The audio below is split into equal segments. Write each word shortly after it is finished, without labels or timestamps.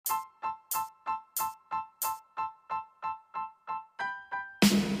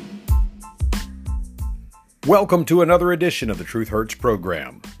Welcome to another edition of the Truth Hurts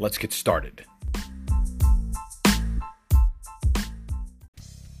program. Let's get started.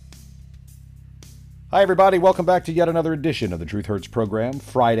 Hi, everybody. Welcome back to yet another edition of the Truth Hurts program,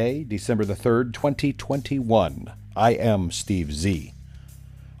 Friday, December the 3rd, 2021. I am Steve Z.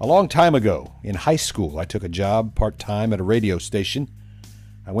 A long time ago, in high school, I took a job part-time at a radio station.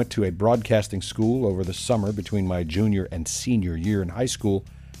 I went to a broadcasting school over the summer between my junior and senior year in high school,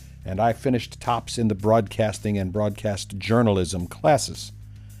 and I finished tops in the broadcasting and broadcast journalism classes.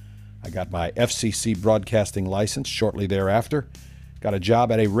 I got my FCC broadcasting license shortly thereafter, got a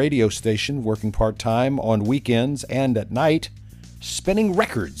job at a radio station working part-time on weekends and at night, spinning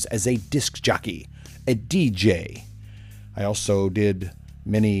records as a disc jockey, a DJ. I also did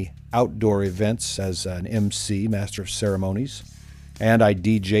many outdoor events as an MC, Master of Ceremonies, and I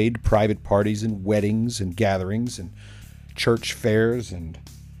DJ'd private parties and weddings and gatherings and church fairs and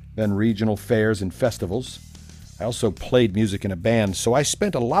then regional fairs and festivals. I also played music in a band, so I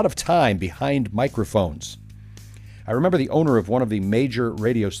spent a lot of time behind microphones. I remember the owner of one of the major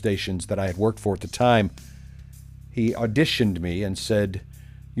radio stations that I had worked for at the time. He auditioned me and said,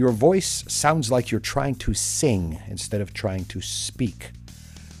 "Your voice sounds like you're trying to sing instead of trying to speak.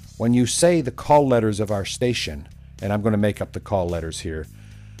 When you say the call letters of our station," and I'm going to make up the call letters here,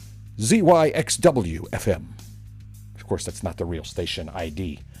 ZYXW FM. Of course, that's not the real station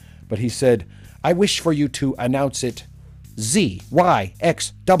ID. But he said, "I wish for you to announce it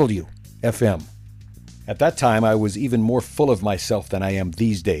ZYXW FM." At that time, I was even more full of myself than I am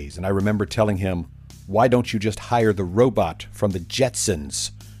these days, and I remember telling him, "Why don't you just hire the robot from the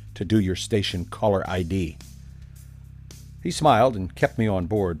Jetsons to do your station caller ID?" He smiled and kept me on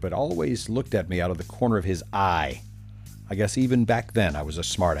board, but always looked at me out of the corner of his eye. I guess even back then I was a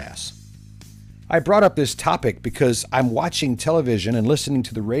smartass. I brought up this topic because I'm watching television and listening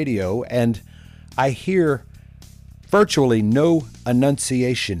to the radio, and I hear virtually no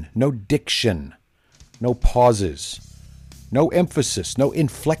enunciation, no diction, no pauses, no emphasis, no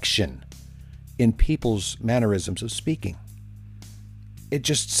inflection in people's mannerisms of speaking. It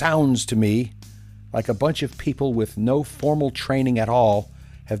just sounds to me like a bunch of people with no formal training at all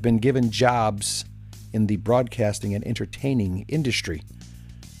have been given jobs in the broadcasting and entertaining industry.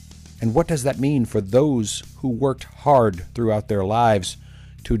 And what does that mean for those who worked hard throughout their lives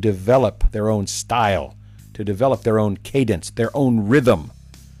to develop their own style, to develop their own cadence, their own rhythm,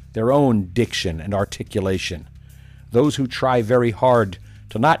 their own diction and articulation? Those who try very hard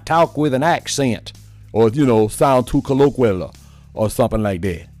to not talk with an accent or, sound too colloquial or something like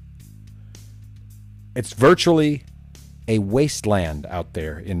that. It's virtually a wasteland out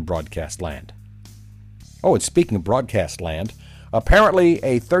there in broadcast land. Oh, and speaking of broadcast land, apparently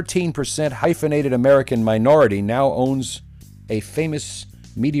a 13% hyphenated American minority now owns a famous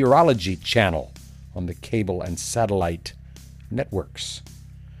meteorology channel on the cable and satellite networks.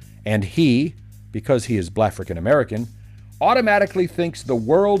 And he, because he is Black-African American, automatically thinks the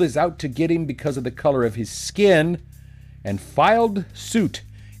world is out to get him because of the color of his skin and filed suit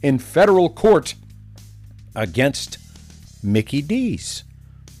in federal court against Mickey D's,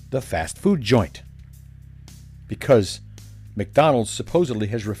 the fast food joint, because McDonald's supposedly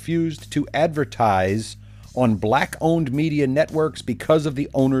has refused to advertise on black-owned media networks because of the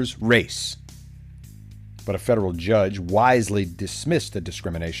owner's race. But a federal judge wisely dismissed a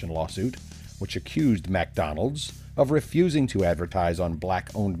discrimination lawsuit which accused McDonald's of refusing to advertise on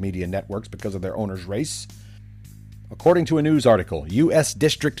black-owned media networks because of their owner's race. According to a news article, U.S.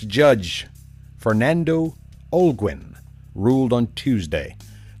 District Judge Fernando Olguin ruled on Tuesday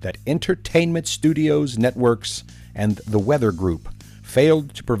that Entertainment Studios Networks and The Weather Group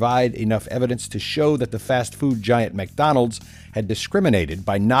failed to provide enough evidence to show that the fast food giant McDonald's had discriminated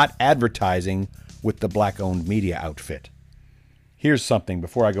by not advertising with the black-owned media outfit. Here's something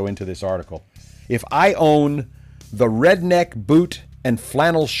before I go into this article. If I own the Redneck Boot and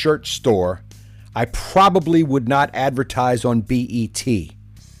Flannel Shirt store, I probably would not advertise on BET.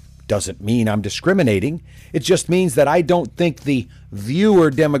 Doesn't mean I'm discriminating. It just means that I don't think the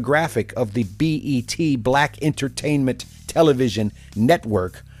viewer demographic of the BET, Black Entertainment Television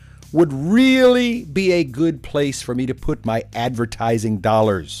Network, would really be a good place for me to put my advertising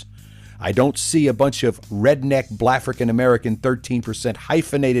dollars. I don't see a bunch of redneck Black-African American 13%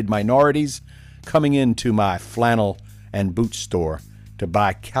 hyphenated minorities coming into my flannel and boot store to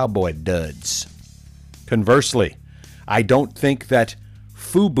buy cowboy duds. Conversely, I don't think that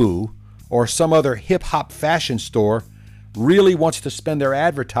FUBU or some other hip-hop fashion store really wants to spend their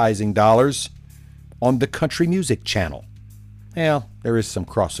advertising dollars on the country music channel. Well, there is some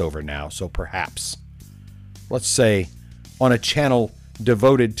crossover now, so perhaps. Let's say on a channel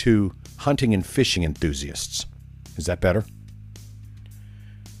devoted to hunting and fishing enthusiasts. Is that better?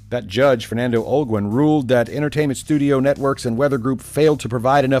 That judge, Fernando Olguin, ruled that Entertainment Studio Networks and Weather Group failed to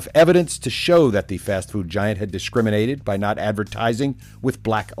provide enough evidence to show that the fast food giant had discriminated by not advertising with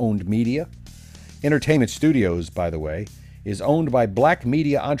black-owned media. Entertainment Studios, by the way, is owned by black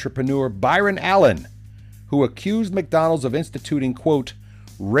media entrepreneur Byron Allen, who accused McDonald's of instituting, quote,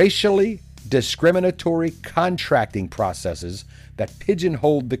 racially discriminatory contracting processes that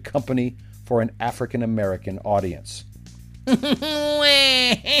pigeonholed the company for an African-American audience.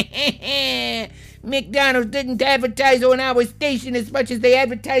 McDonald's didn't advertise on our station as much as they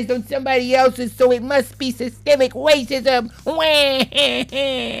advertised on somebody else's, so it must be systemic racism.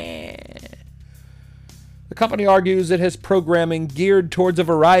 The company argues it has programming geared towards a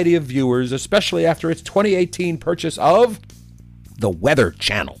variety of viewers, especially after its 2018 purchase of the Weather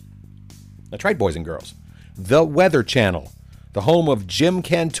Channel. That's right, boys and girls. The Weather Channel, the home of Jim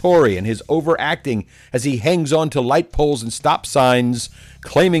Cantore and his overacting as he hangs on to light poles and stop signs,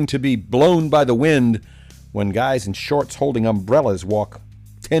 claiming to be blown by the wind when guys in shorts holding umbrellas walk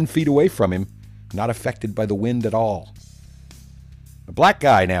 10 feet away from him, not affected by the wind at all. A black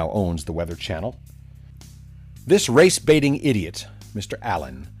guy now owns the Weather Channel. This race-baiting idiot, Mr.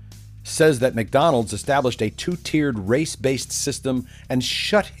 Allen, says that McDonald's established a two-tiered race-based system and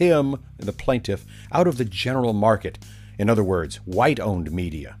shut him, the plaintiff, out of the general market. In other words, white-owned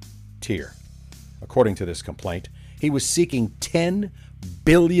media tier. According to this complaint, he was seeking $10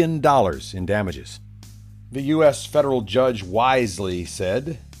 billion in damages. The U.S. federal judge wisely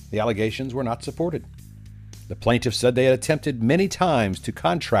said the allegations were not supported. The plaintiff said they had attempted many times to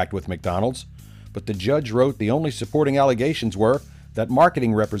contract with McDonald's, but the judge wrote the only supporting allegations were that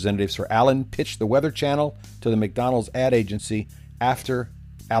marketing representatives for Allen pitched the Weather Channel to the McDonald's ad agency after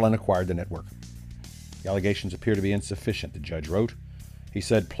Allen acquired the network. The allegations appear to be insufficient, the judge wrote. He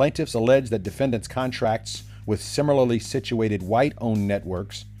said plaintiffs allege that defendants' contracts with similarly situated white-owned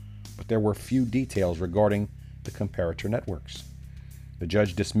networks, but there were few details regarding the comparator networks. The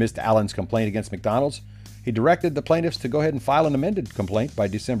judge dismissed Allen's complaint against McDonald's. He directed the plaintiffs to go ahead and file an amended complaint by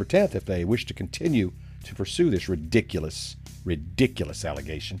December 10th if they wish to continue to pursue this ridiculous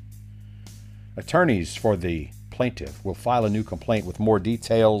allegation. Attorneys for the plaintiff will file a new complaint with more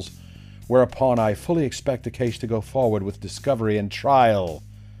details, whereupon I fully expect the case to go forward with discovery and trial,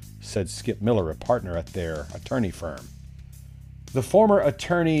 said Skip Miller, a partner at their attorney firm. The former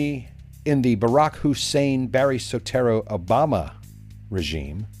attorney in the Barack Hussein Barry Soetoro Obama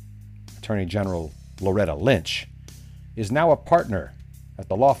regime, Attorney General Loretta Lynch, is now a partner at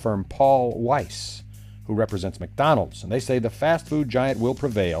the law firm Paul Weiss, who represents McDonald's, and they say the fast food giant will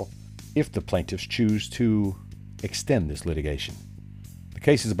prevail if the plaintiffs choose to extend this litigation. The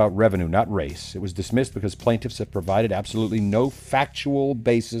case is about revenue, not race. It was dismissed because plaintiffs have provided absolutely no factual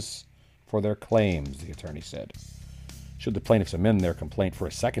basis for their claims, the attorney said. Should the plaintiffs amend their complaint for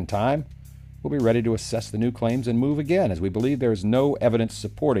a second time, we'll be ready to assess the new claims and move again, as we believe there is no evidence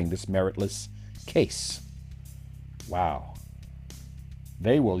supporting this meritless case. Wow.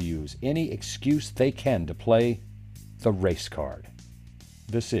 They will use any excuse they can to play the race card.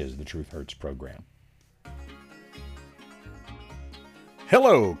 This is the Truth Hurts program.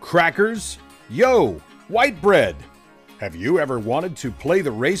 Hello, crackers. Yo, white bread. Have you ever wanted to play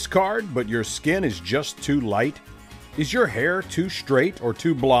the race card, but your skin is just too light? Is your hair too straight or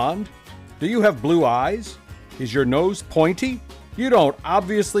too blonde? Do you have blue eyes? Is your nose pointy? You don't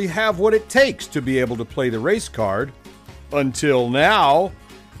obviously have what it takes to be able to play the race card. Until now.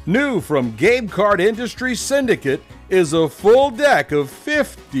 New from Gabe Card Industry Syndicate is a full deck of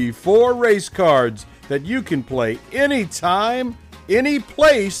 54 race cards that you can play anytime, any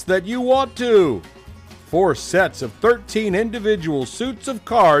place that you want to. 4 sets of 13 individual suits of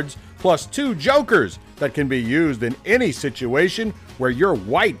cards plus 2 jokers that can be used in any situation where your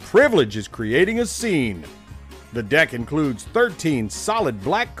white privilege is creating a scene. The deck includes 13 solid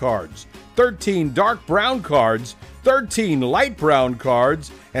black cards, 13 dark brown cards, 13 light brown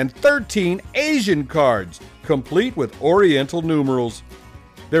cards, and 13 Asian cards, complete with Oriental numerals.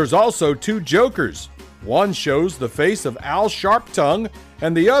 There's also 2 jokers. One shows the face of Al Sharptongue,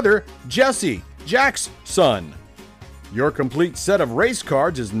 and the other Jesse, Jack's son. Your complete set of race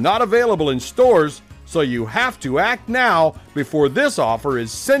cards is not available in stores, so you have to act now before this offer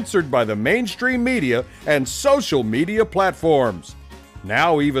is censored by the mainstream media and social media platforms.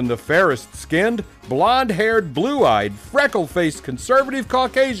 Now even the fairest-skinned, blonde-haired, blue-eyed, freckle-faced conservative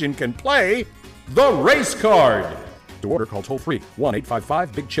Caucasian can play the race card. To order, call toll-free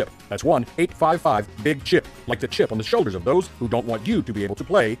 1-855-BIG-CHIP. That's 1-855-BIG-CHIP, like the chip on the shoulders of those who don't want you to be able to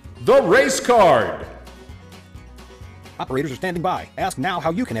play the race card. Operators are standing by. Ask now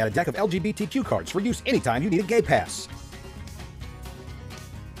how you can add a deck of LGBTQ cards for use anytime you need a gay pass.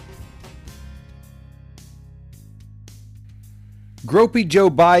 Gropey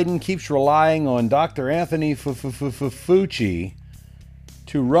Joe Biden keeps relying on Dr. Anthony Fauci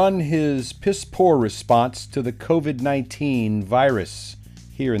to run his piss-poor response to the COVID-19 virus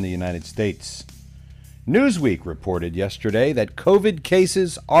here in the United States. Newsweek reported yesterday that COVID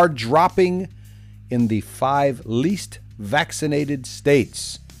cases are dropping in the 5 least vaccinated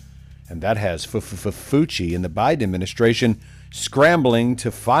states. And that has Fauci and the Biden administration scrambling to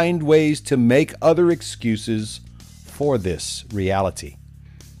find ways to make other excuses for this reality.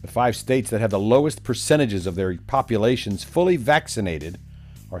 The 5 states that have the lowest percentages of their populations fully vaccinated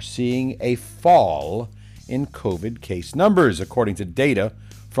are seeing a fall in COVID case numbers, according to data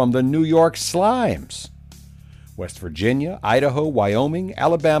from the New York Slimes. West Virginia, Idaho, Wyoming,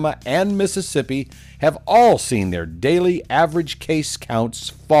 Alabama, and Mississippi have all seen their daily average case counts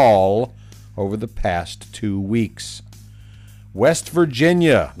fall over the past 2 weeks. West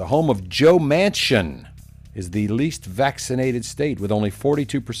Virginia, the home of Joe Manchin, is the least vaccinated state, with only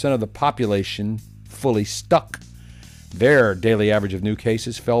 42% of the population fully stuck. Their daily average of new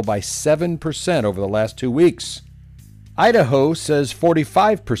cases fell by 7% over the last 2 weeks. Idaho says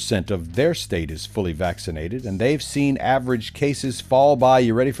 45% of their state is fully vaccinated, and they've seen average cases fall by,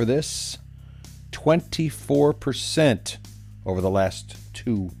 you ready for this? 24% over the last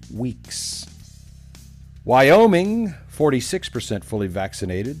 2 weeks. Wyoming, 46% fully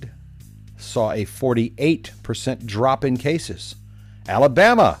vaccinated, saw a 48% drop in cases.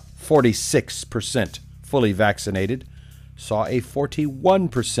 Alabama, 46% fully vaccinated, saw a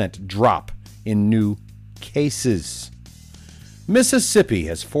 41% drop in new cases. Mississippi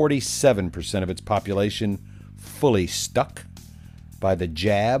has 47% of its population fully stuck by the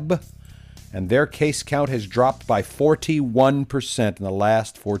jab, and their case count has dropped by 41% in the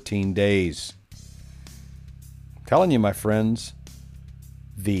last 14 days. I'm telling you, my friends,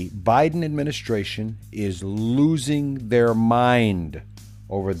 the Biden administration is losing their mind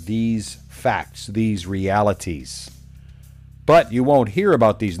over these facts, these realities. But you won't hear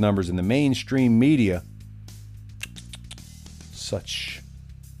about these numbers in the mainstream media. Such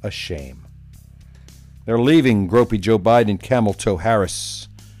a shame. They're leaving Gropey Joe Biden and Camel Toe Harris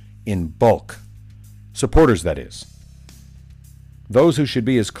in bulk. Supporters, that is. Those who should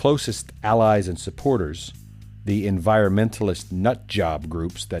be his closest allies and supporters, the environmentalist nutjob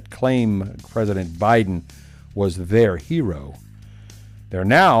groups that claim President Biden was their hero, they're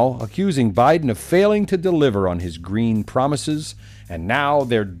now accusing Biden of failing to deliver on his green promises, and now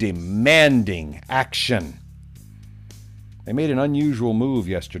they're demanding action. They made an unusual move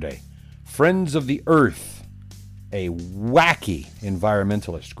yesterday. Friends of the Earth, a wacky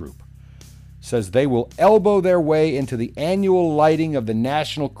environmentalist group, says they will elbow their way into the annual lighting of the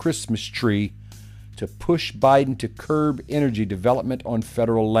national Christmas tree to push Biden to curb energy development on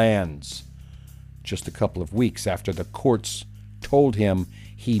federal lands, just a couple of weeks after the courts told him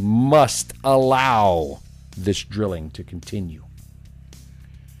he must allow this drilling to continue.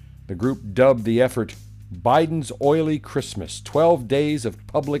 The group dubbed the effort Biden's Oily Christmas, 12 days of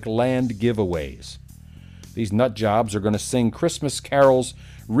public land giveaways. These nut jobs are going to sing Christmas carols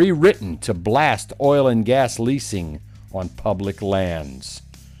rewritten to blast oil and gas leasing on public lands.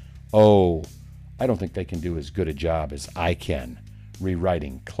 Oh, I don't think they can do as good a job as I can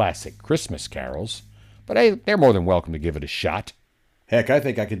rewriting classic Christmas carols, but they're more than welcome to give it a shot. Heck, I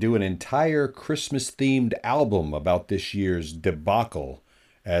think I could do an entire Christmas-themed album about this year's debacle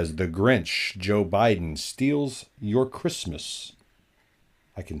as the Grinch, Joe Biden, steals your Christmas.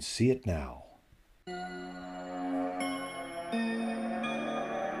 I can see it now.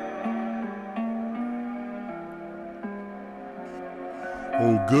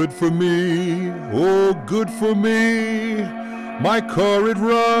 Oh, good for me, oh, good for me. My car, it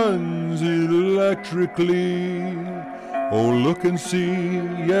runs electrically. Oh, look and see,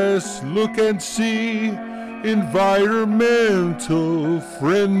 yes, look and see. Environmental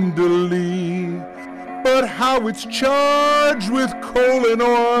friendly. But how it's charged with coal and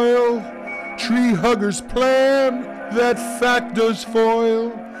oil. Tree huggers plan, that fact does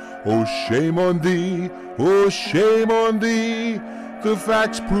foil. Oh, shame on thee, oh, shame on thee. The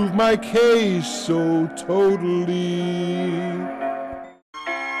facts prove my case so totally.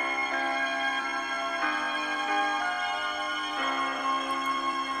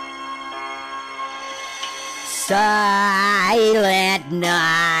 Silent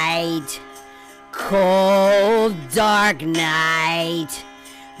night, cold dark night.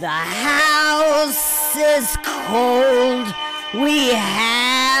 The house is cold, we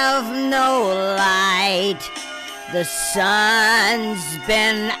have no light. The sun's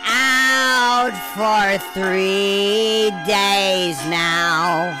been out for 3 days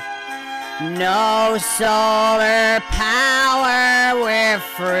now. No solar power, we're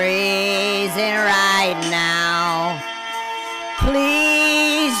freezing right now.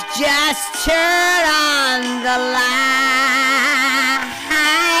 Please just turn on the lights.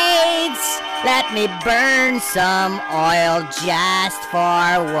 Let me burn some oil just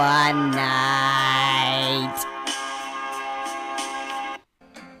for one night.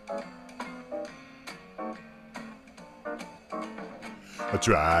 I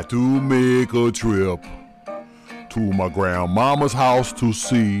tried to make a trip to my grandmama's house to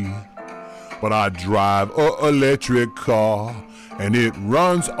see, but I drive a electric car and it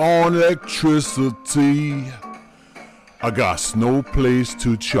runs on electricity. I got no place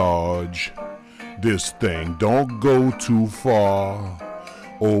to charge. This thing don't go too far.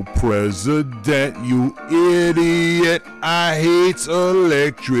 Oh, President, you idiot, I hate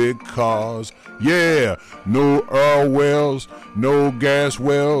electric cars. Yeah, no oil wells, no gas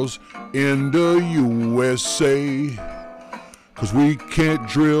wells in the USA. 'Cause we can't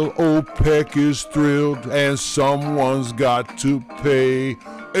drill, OPEC is thrilled, and someone's got to pay.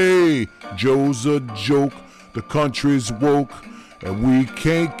 Hey, Joe's a joke, the country's woke, and we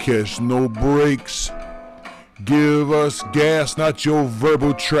can't catch no breaks. Give us gas, not your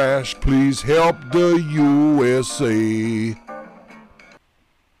verbal trash. Please help the USA.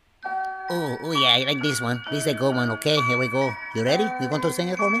 Oh yeah, I like this one. This is a good one, okay? Here we go. You ready? You want to sing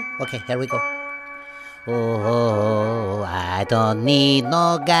it for me? Okay, here we go. Oh, I don't need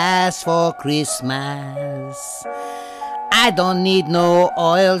no gas for Christmas. I don't need no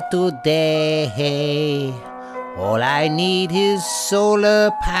oil today. All I need is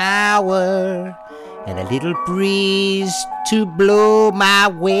solar power and a little breeze to blow my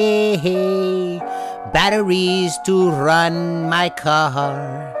way. Batteries to run my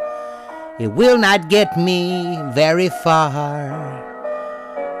car. It will not get me very far.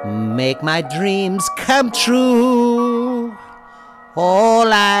 Make my dreams come true.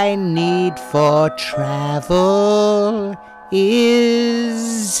 All I need for travel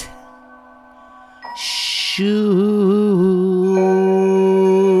is shoes.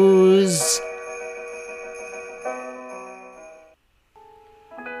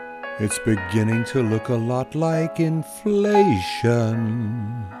 It's beginning to look a lot like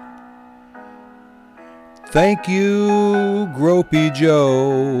inflation. Thank you, Gropey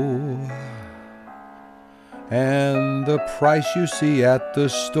Joe. And the price you see at the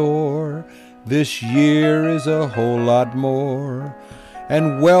store this year is a whole lot more.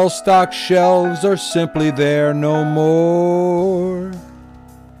 And well-stocked shelves are simply there no more.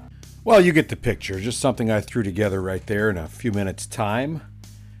 Well, you get the picture. Just something I threw together right there in a few minutes' time.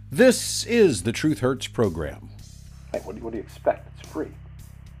 This is the Truth Hurts program. Hey, what do you expect? It's free.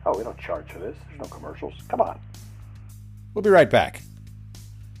 Oh, we don't charge for this. There's no commercials. Come on. We'll be right back.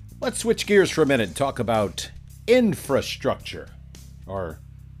 Let's switch gears for a minute and talk about infrastructure, or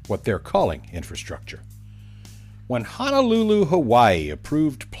what they're calling infrastructure. When Honolulu, Hawaii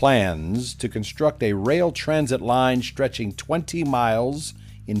approved plans to construct a rail transit line stretching 20 miles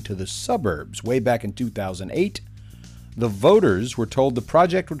into the suburbs way back in 2008, the voters were told the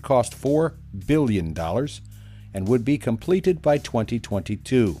project would cost $4 billion and would be completed by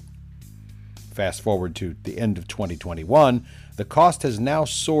 2022. Fast forward to the end of 2021, the cost has now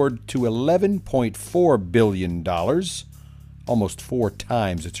soared to $11.4 billion, almost 4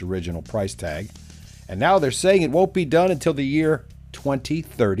 times its original price tag. And now they're saying it won't be done until the year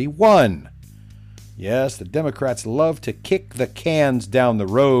 2031. Yes, the Democrats love to kick the cans down the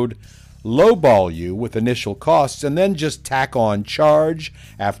road, lowball you with initial costs, and then just tack on charge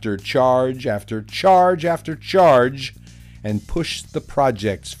after charge after charge after charge and push the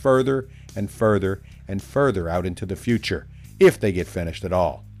projects further and further and further out into the future, if they get finished at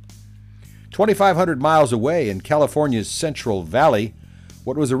all. 2,500 miles away in California's Central Valley,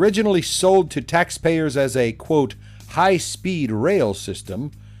 what was originally sold to taxpayers as a, quote, high-speed rail system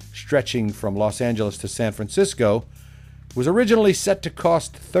stretching from Los Angeles to San Francisco was originally set to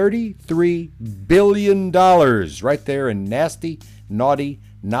cost $33 billion right there in nasty, naughty,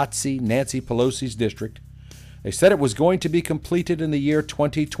 Nazi Nancy Pelosi's district. They said it was going to be completed in the year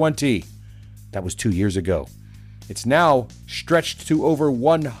 2020. That was 2 years ago. It's now stretched to over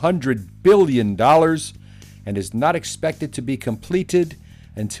 $100 billion and is not expected to be completed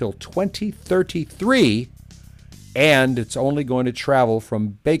until 2033, and it's only going to travel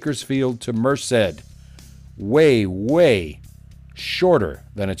from Bakersfield to Merced. Way, way shorter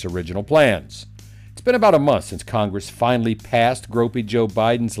than its original plans. It's been about a month since Congress finally passed Gropey Joe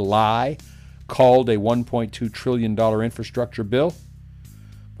Biden's lie, called a $1.2 trillion infrastructure bill.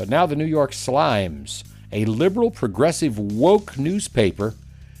 But now the New York Slimes, a liberal, progressive, woke newspaper,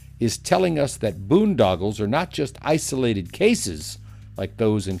 is telling us that boondoggles are not just isolated cases like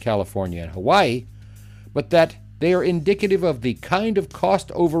those in California and Hawaii, but that they are indicative of the kind of cost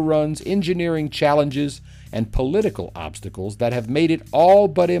overruns, engineering challenges, and political obstacles that have made it all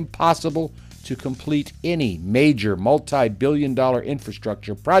but impossible to complete any major multi-billion-dollar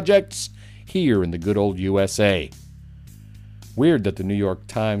infrastructure projects here in the good old USA. Weird that the New York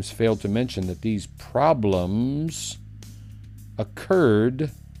Times failed to mention that these problems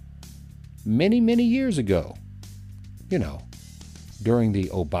occurred many, many years ago. You know, during the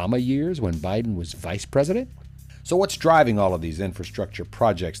Obama years when Biden was vice president. So what's driving all of these infrastructure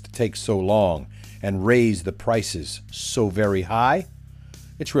projects to take so long and raise the prices so very high?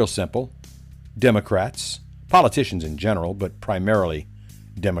 It's real simple. Democrats, politicians in general, but primarily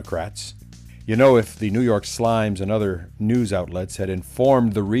Democrats. You know, if the New York Slimes and other news outlets had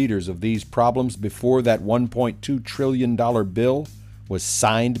informed the readers of these problems before that $1.2 trillion bill was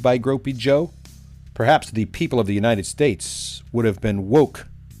signed by Gropey Joe, perhaps the people of the United States would have been woke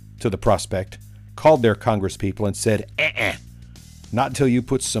to the prospect, called their congresspeople and said, not until you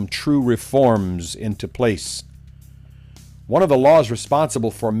put some true reforms into place. One of the laws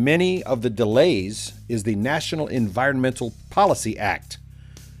responsible for many of the delays is the National Environmental Policy Act.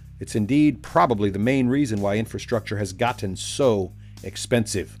 It's indeed probably the main reason why infrastructure has gotten so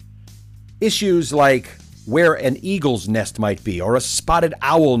expensive. Issues like where an eagle's nest might be, or a spotted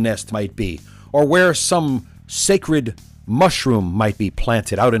owl nest might be, or where some sacred mushroom might be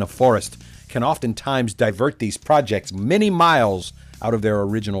planted out in a forest can oftentimes divert these projects many miles out of their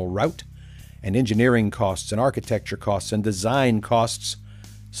original route, and engineering costs and architecture costs and design costs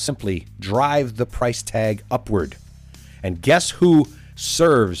simply drive the price tag upward. And guess who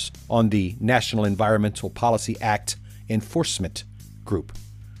serves on the National Environmental Policy Act enforcement group?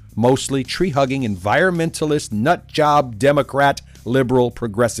 Mostly tree-hugging, environmentalist, nutjob, Democrat, liberal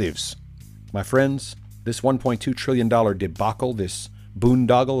progressives. My friends, this $1.2 trillion debacle, this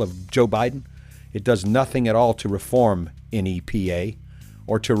boondoggle of Joe Biden, it does nothing at all to reform NEPA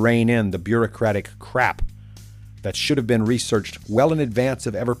or to rein in the bureaucratic crap that should have been researched well in advance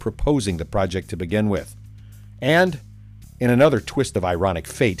of ever proposing the project to begin with. And, in another twist of ironic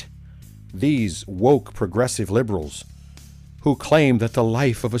fate, these woke progressive liberals who claim that the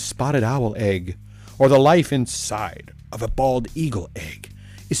life of a spotted owl egg or the life inside of a bald eagle egg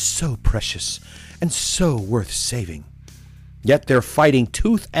is so precious and so worth saving. Yet they're fighting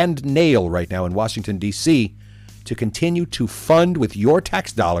tooth and nail right now in Washington, D.C. to continue to fund with your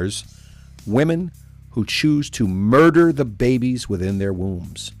tax dollars women who choose to murder the babies within their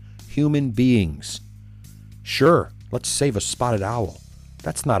wombs. Human beings. Sure, let's save a spotted owl.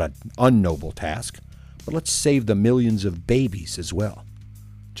 That's not an unnoble task. But let's save the millions of babies as well.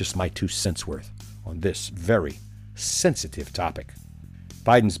 Just my 2 cents worth on this very sensitive topic.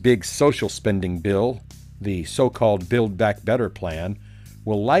 Biden's big social spending bill, the so-called Build Back Better plan,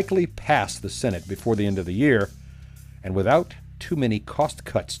 will likely pass the Senate before the end of the year, and without too many cost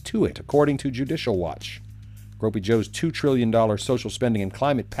cuts to it, according to Judicial Watch. Gropey Joe's $2 trillion social spending and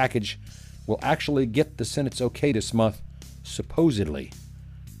climate package will actually get the Senate's okay this month, supposedly.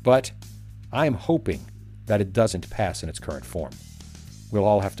 But I'm hoping that it doesn't pass in its current form. We'll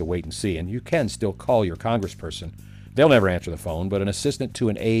all have to wait and see, and you can still call your congressperson. They'll never answer the phone, but an assistant to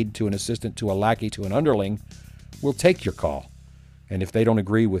an aide to an assistant to a lackey to an underling will take your call. And if they don't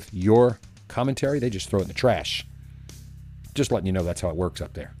agree with your commentary, they just throw it in the trash. Just letting you know that's how it works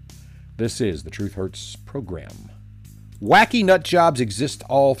up there. This is the Truth Hurts program. Wacky nut jobs exist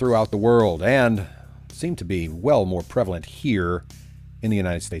all throughout the world and seem to be well more prevalent here in the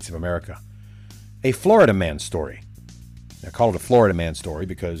United States of America. A Florida man story. I call it a Florida man story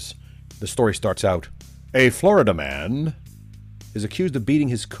because the story starts out, a Florida man is accused of beating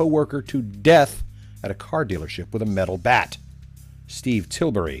his coworker to death at a car dealership with a metal bat. Steve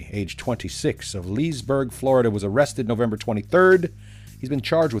Tilbury, age 26, of Leesburg, Florida, was arrested November 23rd. He's been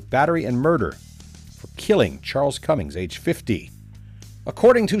charged with battery and murder for killing Charles Cummings, age 50.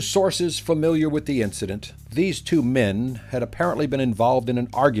 According to sources familiar with the incident, these two men had apparently been involved in an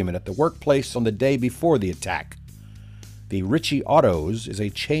argument at the workplace on the day before the attack. The Ritchie Autos is a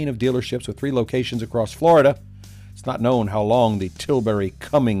chain of dealerships with 3 locations across Florida. It's not known how long the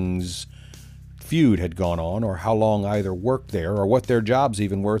Tilbury-Cummings feud had gone on, or how long either worked there, or what their jobs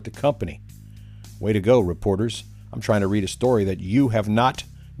even were at the company. Way to go, reporters. I'm trying to read a story that you have not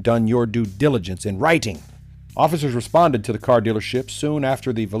done your due diligence in writing. Officers responded to the car dealership soon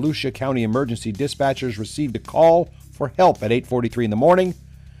after the Volusia County emergency dispatchers received a call for help at 8:43 in the morning.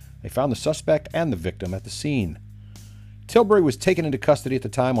 They found the suspect and the victim at the scene. Tilbury was taken into custody at the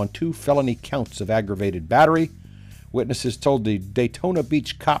time on 2 felony counts of aggravated battery. Witnesses told the Daytona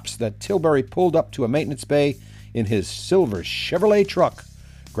Beach cops that Tilbury pulled up to a maintenance bay in his silver Chevrolet truck,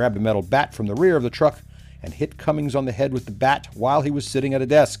 grabbed a metal bat from the rear of the truck, and hit Cummings on the head with the bat while he was sitting at a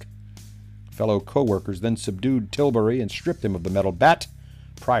desk. Fellow co-workers then subdued Tilbury and stripped him of the metal bat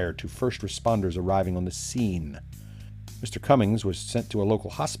prior to first responders arriving on the scene. Mr. Cummings was sent to a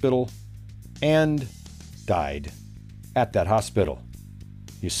local hospital and died at that hospital.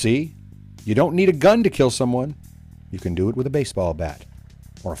 You see, you don't need a gun to kill someone. You can do it with a baseball bat,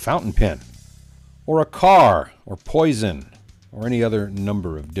 or a fountain pen, or a car, or poison, or any other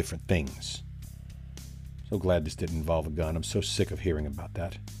number of different things. So glad this didn't involve a gun. I'm so sick of hearing about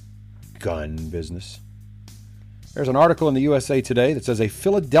that gun business. There's an article in the USA Today that says a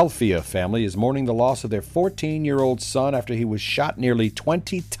Philadelphia family is mourning the loss of their 14-year-old son after he was shot nearly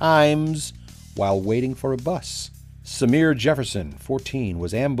 20 times while waiting for a bus. Samir Jefferson, 14,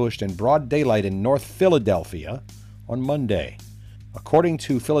 was ambushed in broad daylight in North Philadelphia on Monday. According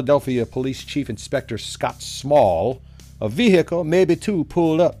to Philadelphia Police Chief Inspector Scott Small, a vehicle, maybe 2,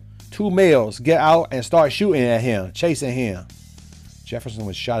 pulled up. 2 males get out and start shooting at him, chasing him. Jefferson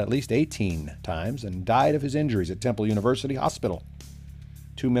was shot at least 18 times and died of his injuries at Temple University Hospital.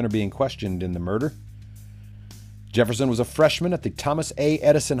 2 men are being questioned in the murder. Jefferson was a freshman at the Thomas A.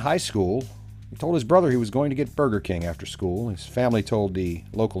 Edison High School. He told his brother he was going to get Burger King after school. His family told the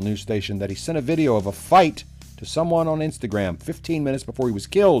local news station that he sent a video of a fight to someone on Instagram 15 minutes before he was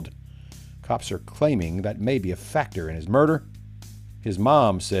killed. Cops are claiming that may be a factor in his murder. His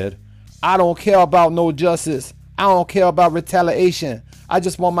mom said, "I don't care about no justice. I don't care about retaliation. I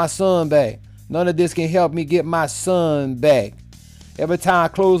just want my son back. None of this can help me get my son back. Every time I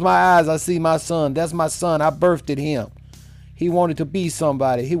close my eyes, I see my son. That's my son. I birthed him. He wanted to be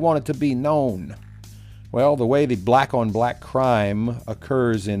somebody. He wanted to be known." Well, the way the black-on-black crime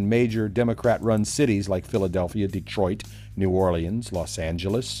occurs in major Democrat-run cities like Philadelphia, Detroit, New Orleans, Los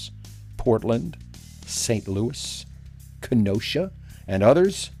Angeles, Portland, St. Louis, Kenosha, and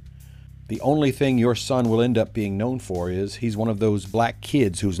others, the only thing your son will end up being known for is he's one of those black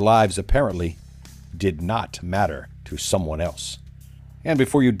kids whose lives apparently did not matter to someone else. And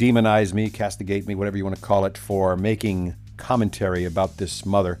before you demonize me, castigate me, whatever you want to call it, for making commentary about this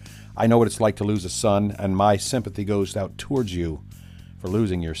mother, I know what it's like to lose a son, and my sympathy goes out towards you for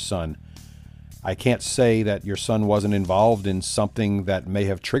losing your son. I can't say that your son wasn't involved in something that may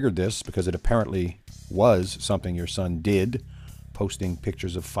have triggered this, because it apparently was something your son did, posting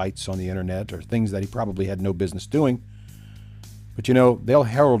pictures of fights on the internet or things that he probably had no business doing. But you know, they'll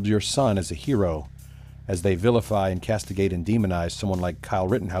herald your son as a hero as they vilify and castigate and demonize someone like Kyle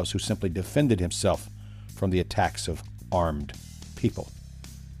Rittenhouse, who simply defended himself from the attacks of armed people.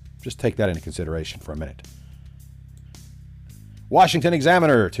 Just take that into consideration for a minute. Washington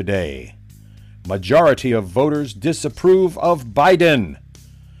Examiner today. Majority of voters disapprove of Biden.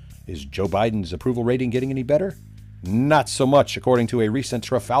 Is Joe Biden's approval rating getting any better? Not so much, according to a recent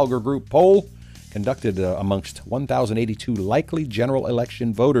Trafalgar Group poll conducted amongst 1,082 likely general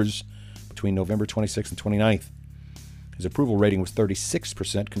election voters between November 26th and 29th. His approval rating was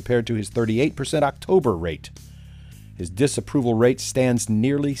 36% compared to his 38% October rate. His disapproval rate stands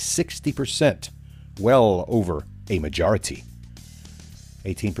nearly 60%, well over a majority.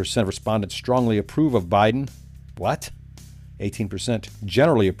 18% of respondents strongly approve of Biden. What? 18%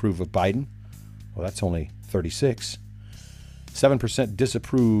 generally approve of Biden. Well, that's only 36. 7%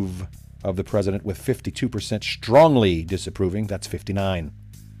 disapprove of the president, with 52% strongly disapproving. That's 59.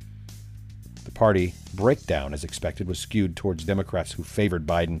 The party breakdown, as expected, was skewed towards Democrats who favored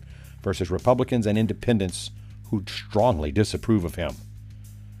Biden versus Republicans and independents who strongly disapprove of him.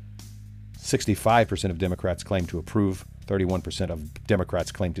 65% of Democrats claim to approve. 31% of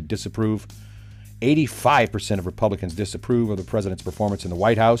Democrats claim to disapprove. 85% of Republicans disapprove of the president's performance in the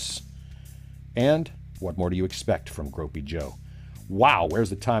White House. And what more do you expect from Gropey Joe? Wow, where's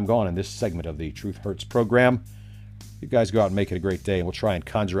the time gone in this segment of the Truth Hurts program? You guys go out and make it a great day, and we'll try and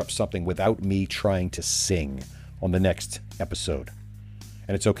conjure up something without me trying to sing on the next episode.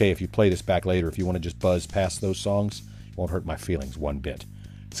 And it's okay if you play this back later. If you want to just buzz past those songs, it won't hurt my feelings one bit.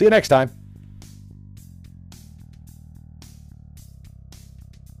 See you next time.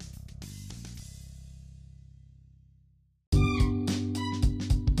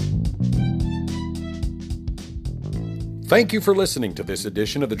 Thank you for listening to this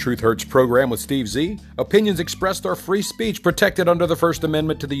edition of the Truth Hurts program with Steve Z. Opinions expressed are free speech protected under the First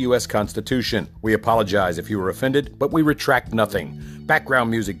Amendment to the U.S. Constitution. We apologize if you were offended, but we retract nothing. Background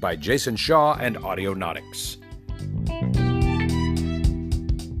music by Jason Shaw and Audionautics.